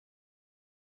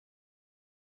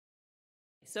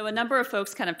So a number of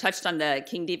folks kind of touched on the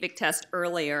King-Devick test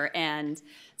earlier, and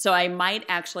so I might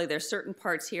actually, there's certain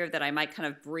parts here that I might kind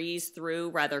of breeze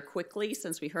through rather quickly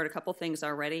since we heard a couple things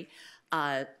already,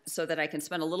 so that I can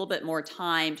spend a little bit more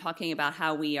time talking about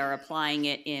how we are applying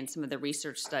it in some of the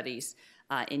research studies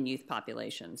in youth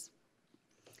populations.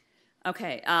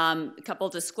 Okay, a couple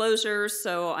disclosures.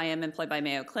 So I am employed by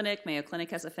Mayo Clinic. Mayo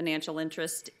Clinic has a financial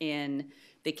interest in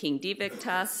the King-Devick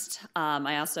test.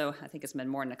 I also, I think it's been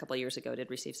more than a couple of years ago,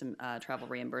 did receive some travel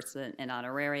reimbursement and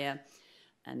honoraria.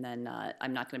 And then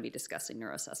I'm not going to be discussing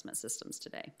neuroassessment systems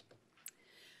today.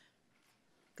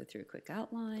 Go through a quick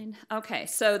outline. Okay,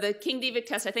 so the King-Devick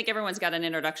test, I think everyone's got an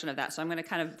introduction of that. So I'm going to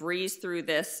kind of breeze through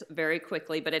this very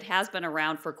quickly, but it has been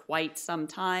around for quite some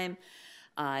time.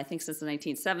 I think since the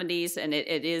 1970s, and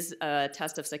it is a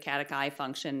test of saccadic eye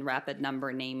function. Rapid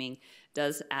number naming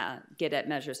does get at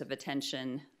measures of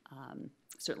attention,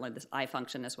 certainly this eye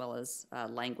function as well as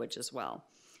language as well.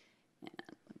 And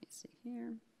let me see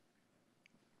here.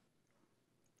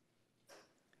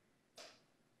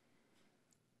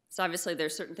 So obviously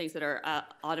there's certain things that are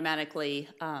automatically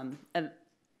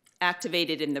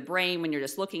activated in the brain when you're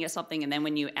just looking at something, and then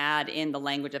when you add in the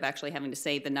language of actually having to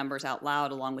say the numbers out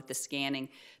loud along with the scanning.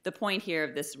 The point here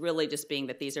of this really just being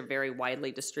that these are very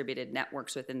widely distributed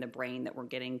networks within the brain that we're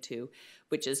getting to,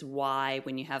 which is why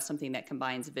when you have something that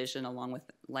combines vision along with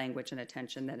language and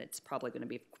attention, that it's probably going to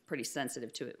be pretty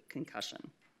sensitive to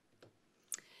concussion.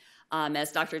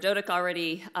 As Dr. Dodick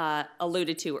already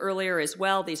alluded to earlier as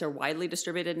well, these are widely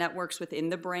distributed networks within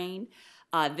the brain.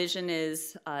 Vision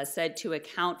is said to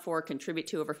contribute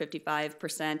to over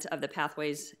 55% of the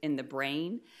pathways in the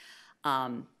brain.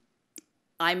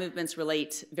 Eye movements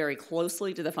relate very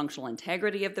closely to the functional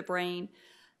integrity of the brain.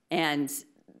 And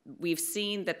we've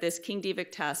seen that this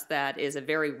King-Devick test, that is a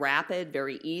very rapid,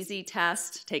 very easy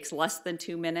test, takes less than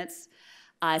 2 minutes,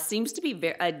 seems to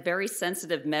be a very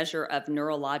sensitive measure of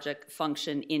neurologic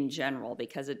function in general,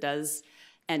 because it does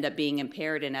end up being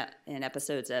impaired in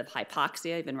episodes of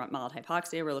hypoxia, even mild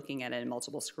hypoxia. We're looking at it in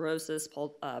multiple sclerosis,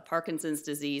 Parkinson's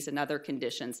disease, and other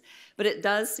conditions. But it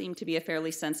does seem to be a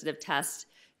fairly sensitive test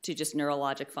to just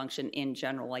neurologic function in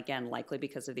general, again, likely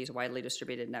because of these widely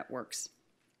distributed networks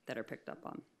that are picked up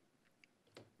on.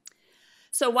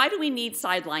 So why do we need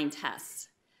sideline tests?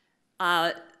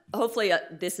 Hopefully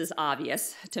this is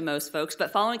obvious to most folks,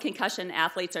 but following concussion,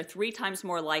 athletes are 3 times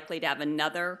more likely to have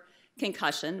another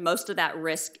concussion. Most of that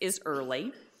risk is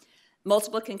early.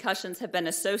 Multiple concussions have been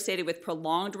associated with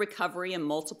prolonged recovery and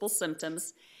multiple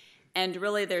symptoms. And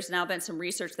really, there's now been some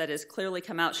research that has clearly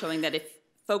come out showing that if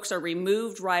folks are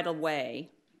removed right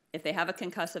away, if they have a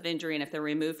concussive injury and if they're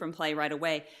removed from play right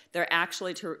away, they're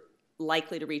actually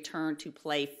likely to return to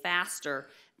play faster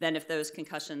than if those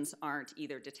concussions aren't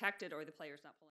either detected or the player's not pulling.